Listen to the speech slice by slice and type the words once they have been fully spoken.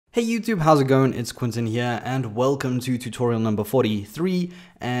Hey YouTube, how's it going? It's Quentin here and welcome to tutorial number 43.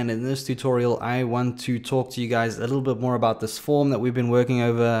 And in this tutorial, I want to talk to you guys a little bit more about this form that we've been working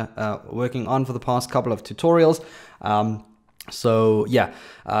on for the past couple of tutorials.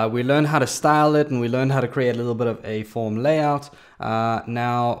 We learned how to style it and we learned how to create a little bit of a form layout.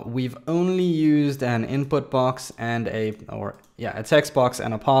 Now we've only used an input box and a text box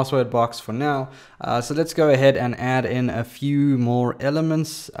and a password box for now. So let's go ahead and add in a few more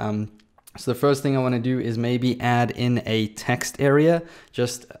elements. So the first thing I want to do is maybe add in a text area,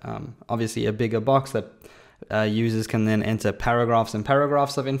 just obviously a bigger box that users can then enter paragraphs and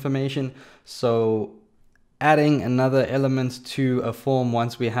paragraphs of information. So adding another element to a form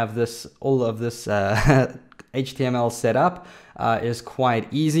once we have all of this HTML set up is quite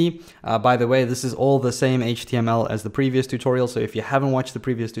easy. By the way, this is all the same HTML as the previous tutorial. So if you haven't watched the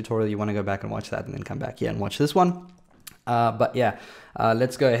previous tutorial, you want to go back and watch that and then come back here and watch this one.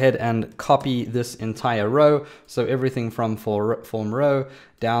 Let's go ahead and copy this entire row. So everything from form row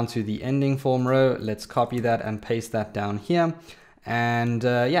down to the ending form row, let's copy that and paste that down here. And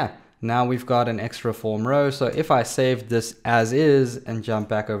now we've got an extra form row. So if I save this as is and jump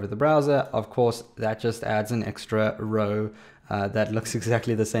back over the browser, of course, that just adds an extra row that looks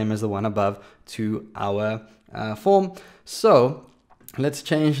exactly the same as the one above to our form. So let's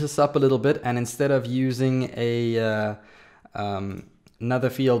change this up a little bit. And instead of using another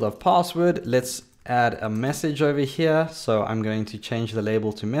field of password, let's add a message over here. So I'm going to change the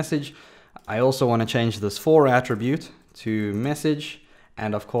label to message. I also want to change this for attribute to message.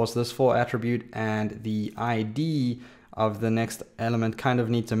 And of course, this for attribute and the ID of the next element kind of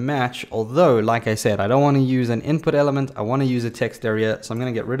need to match. Although, like I said, I don't want to use an input element. I want to use a text area. So I'm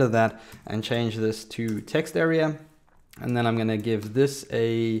going to get rid of that and change this to text area. And then I'm going to give this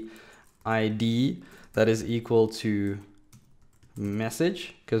a ID that is equal to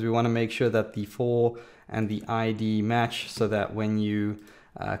message, because we want to make sure that the for and the ID match, so that when you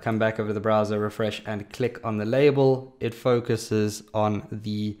come back over the browser, refresh and click on the label, it focuses on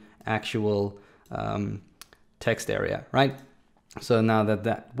the actual text area, right? So now that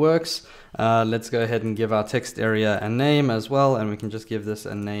that works, let's go ahead and give our text area a name as well. And we can just give this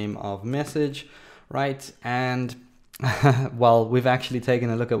a name of message, right? And well, we've actually taken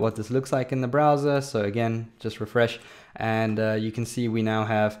a look at what this looks like in the browser. So again, just refresh and you can see we now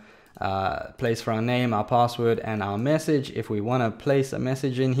have place for our name, our password, and our message if we want to place a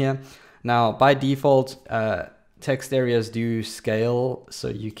message in here. Now, by default, text areas do scale, so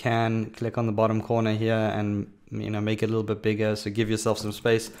you can click on the bottom corner here and make it a little bit bigger, so give yourself some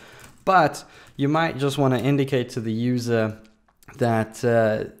space. But you might just want to indicate to the user that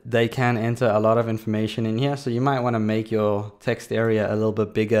they can enter a lot of information in here, so you might want to make your text area a little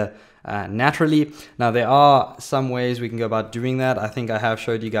bit bigger naturally. Now there are some ways we can go about doing that. I think I have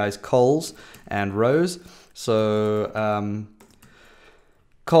showed you guys cols and rows. So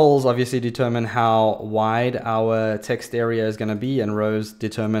cols obviously determine how wide our text area is going to be, and rows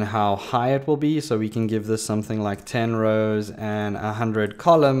determine how high it will be. So we can give this something like 10 rows and 100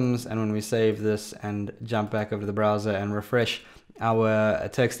 columns. And when we save this and jump back over the browser and refresh, our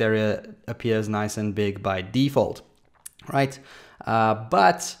text area appears nice and big by default, right?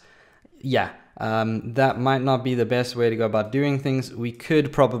 That might not be the best way to go about doing things. We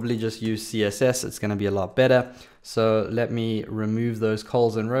could probably just use CSS. It's going to be a lot better. So let me remove those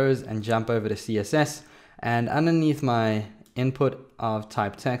cols and rows and jump over to CSS. And underneath my input of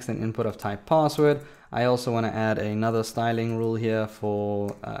type text and input of type password, I also want to add another styling rule here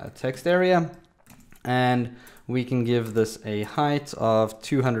for text area. And we can give this a height of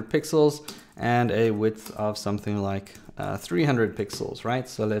 200 pixels and a width of something like 300 pixels, right?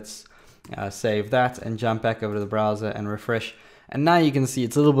 So let's save that and jump back over to the browser and refresh. And now you can see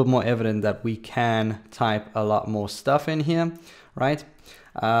it's a little bit more evident that we can type a lot more stuff in here, right?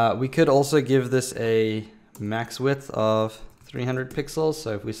 We could also give this a max width of 300 pixels.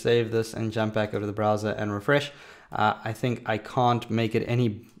 So if we save this and jump back over the browser and refresh, I think I can't make it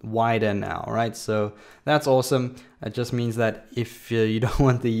any wider now, right? So that's awesome. It just means that if you don't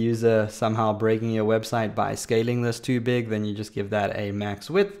want the user somehow breaking your website by scaling this too big, then you just give that a max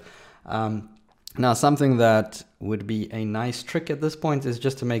width. Now, something that would be a nice trick at this point is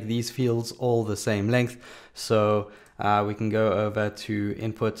just to make these fields all the same length. So we can go over to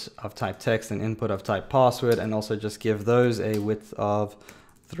input of type text and input of type password, and also just give those a width of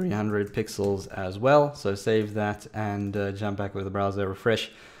 300 pixels as well. So save that and jump back with the browser,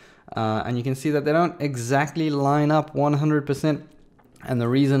 refresh. And you can see that they don't exactly line up 100%. And the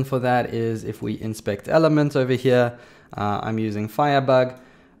reason for that is if we inspect elements over here, I'm using Firebug.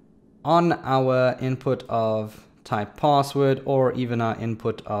 On our input of type password, or even our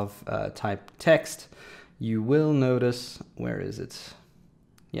input of type text, you will notice, where is it?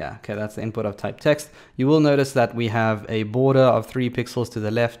 Yeah, okay, that's the input of type text. You will notice that we have a border of 3 pixels to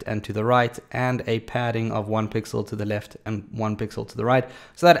the left and to the right, and a padding of 1 pixel to the left and 1 pixel to the right.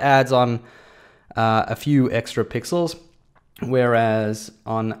 So that adds on a few extra pixels. Whereas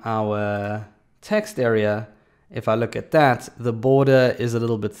on our text area, if I look at that, the border is a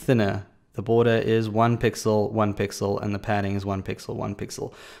little bit thinner. The border is 1 pixel, 1 pixel, and the padding is 1 pixel, 1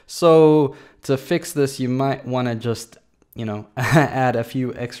 pixel. So to fix this, you might want to just, you know, add a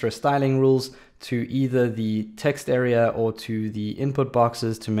few extra styling rules to either the text area or to the input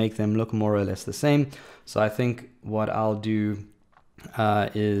boxes to make them look more or less the same. So I think what I'll do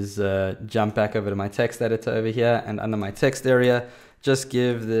is jump back over to my text editor over here, and under my text area, just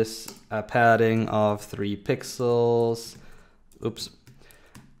give this a padding of 3 pixels. Oops.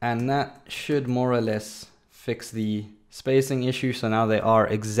 And that should more or less fix the spacing issue. So now they are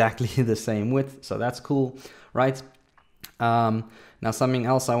exactly the same width. So that's cool, right? Now something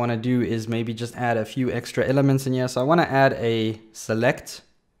else I want to do is maybe just add a few extra elements in here. So I want to add a select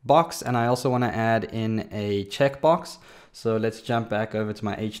box, and I also want to add in a checkbox. So let's jump back over to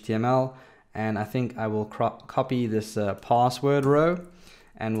my HTML, and I think I will copy this password row,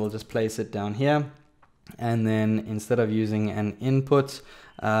 and we'll just place it down here. And then instead of using an input,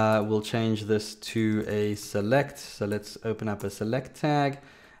 we'll change this to a select. So let's open up a select tag,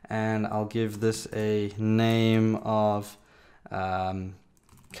 and I'll give this a name of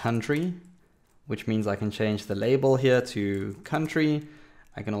country, which means I can change the label here to country.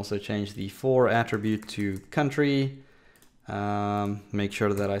 I can also change the for attribute to country. Make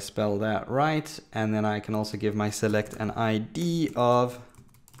sure that I spell that right. And then I can also give my select an ID of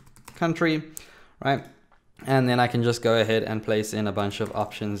country, right? And then I can just go ahead and place in a bunch of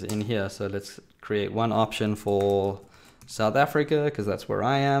options in here. So let's create one option for South Africa, because that's where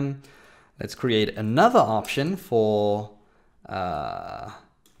I am. Let's create another option for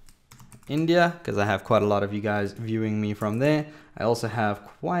India, because I have quite a lot of you guys viewing me from there. I also have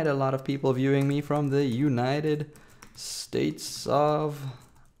quite a lot of people viewing me from the United States of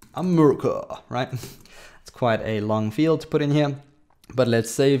America, right? It's quite a long field to put in here. But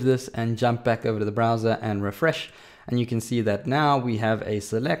let's save this and jump back over to the browser and refresh. And you can see that now we have a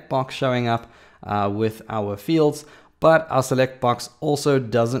select box showing up with our fields. But our select box also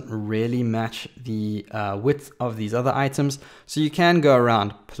doesn't really match the width of these other items. So you can go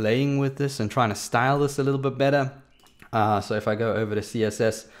around playing with this and trying to style this a little bit better. So if I go over to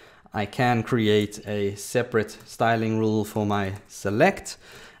CSS, I can create a separate styling rule for my select.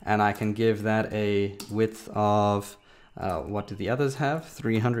 And I can give that a width of what do the others have?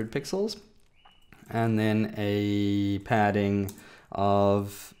 300 pixels. And then a padding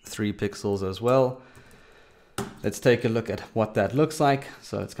of 3 pixels as well. Let's take a look at what that looks like.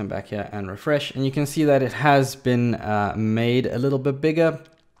 So let's come back here and refresh. And you can see that it has been made a little bit bigger.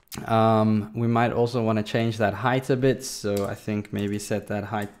 We might also want to change that height a bit. So I think maybe set that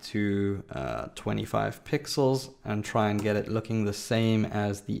height to 25 pixels and try and get it looking the same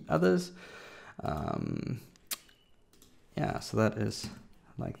as the others. Yeah, so that is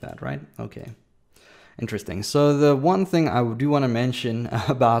like that, right? Okay, interesting. So the one thing I do want to mention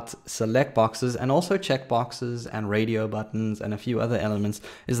about select boxes and also check boxes and radio buttons and a few other elements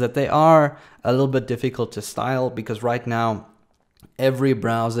is that they are a little bit difficult to style, because right now every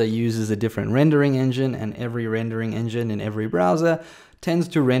browser uses a different rendering engine, and every rendering engine in every browser tends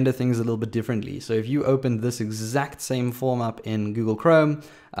to render things a little bit differently. So if you open this exact same form up in Google Chrome,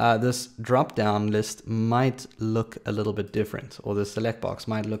 this drop-down list might look a little bit different, or the select box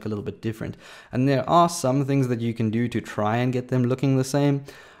might look a little bit different. And there are some things that you can do to try and get them looking the same,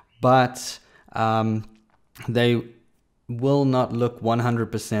 but they will not look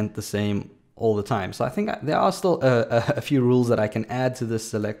 100% the same all the time. So I think there are still a few rules that I can add to this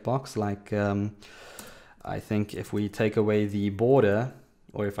select box, like I think if we take away the border,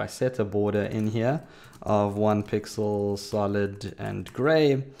 or if I set a border in here of 1 pixel solid and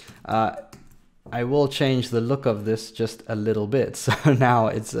gray, I will change the look of this just a little bit. So now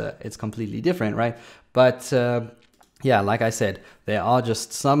it's completely different, right? But yeah, like I said, there are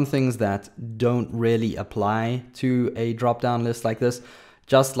just some things that don't really apply to a drop-down list like this.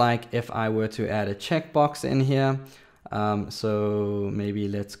 Just like if I were to add a checkbox in here. So maybe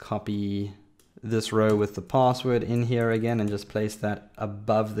let's copy this row with the password in here again and just place that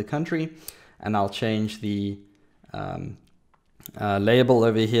above the country. And I'll change the label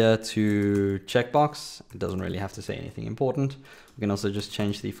over here to checkbox. It doesn't really have to say anything important. We can also just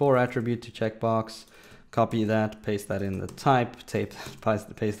change the for attribute to checkbox, copy that, paste that in the type,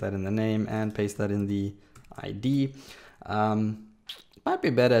 paste that in the name, and paste that in the ID. Might be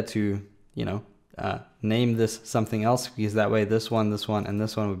better to, you know, name this something else, because that way this one, and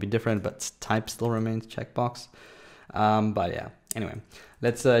this one would be different, but type still remains checkbox. But yeah, anyway,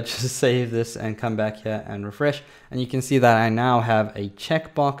 let's just save this and come back here and refresh. And you can see that I now have a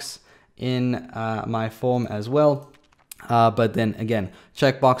checkbox in my form as well. But then again,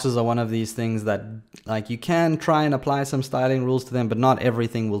 checkboxes are one of these things that, like, you can try and apply some styling rules to them, but not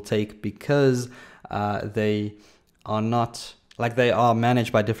everything will take, because they are not, like, they are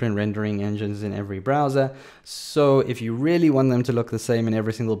managed by different rendering engines in every browser. So if you really want them to look the same in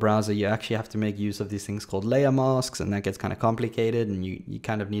every single browser, you actually have to make use of these things called layer masks, and that gets kind of complicated, and you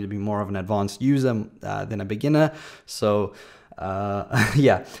kind of need to be more of an advanced user than a beginner. So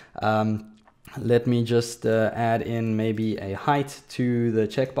yeah, let me just add in maybe a height to the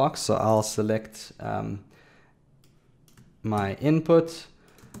checkbox. So I'll select my input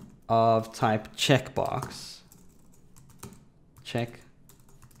of type checkbox,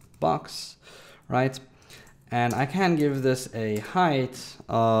 right? And I can give this a height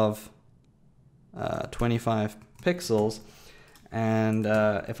of 25 pixels. And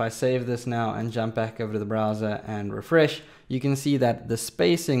if I save this now and jump back over to the browser and refresh, you can see that the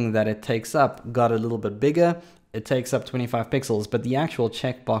spacing that it takes up got a little bit bigger. It takes up 25 pixels, but the actual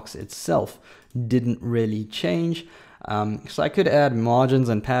checkbox itself didn't really change. So I could add margins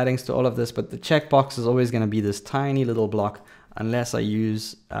and paddings to all of this, but the checkbox is always going to be this tiny little block unless I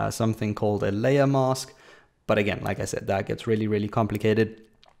use something called a layer mask. But again, like I said, that gets really, really complicated.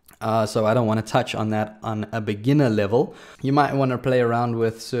 So I don't want to touch on that on a beginner level. You might want to play around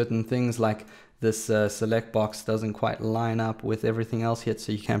with certain things, like this select box doesn't quite line up with everything else yet,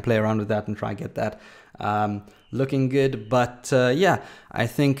 so you can play around with that and try get that looking good. But yeah, I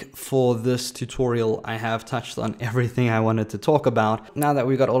think for this tutorial I have touched on everything I wanted to talk about. Now that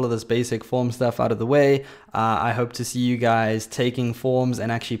we got all of this basic form stuff out of the way, I hope to see you guys taking forms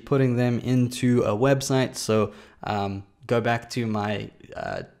and actually putting them into a website. So go back to my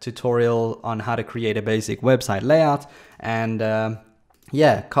tutorial on how to create a basic website layout, and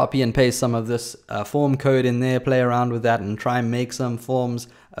yeah, copy and paste some of this form code in there, play around with that, and try and make some forms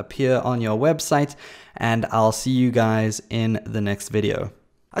appear on your website. And I'll see you guys in the next video.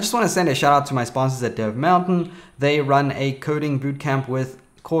 I just want to send a shout out to my sponsors at Dev Mountain. They run a coding bootcamp with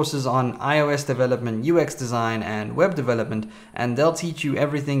courses on iOS development, UX design, and web development, and they'll teach you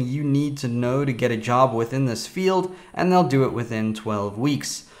everything you need to know to get a job within this field, and they'll do it within 12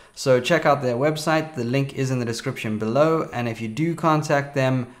 weeks. So check out their website, the link is in the description below, and if you do contact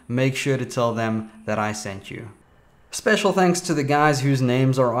them, make sure to tell them that I sent you. Special thanks to the guys whose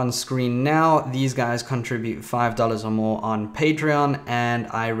names are on screen now. These guys contribute $5 or more on Patreon, and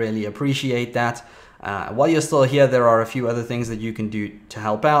I really appreciate that. While you're still here, there are a few other things that you can do to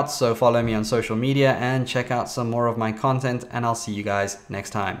help out, so follow me on social media and check out some more of my content, and I'll see you guys next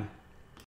time.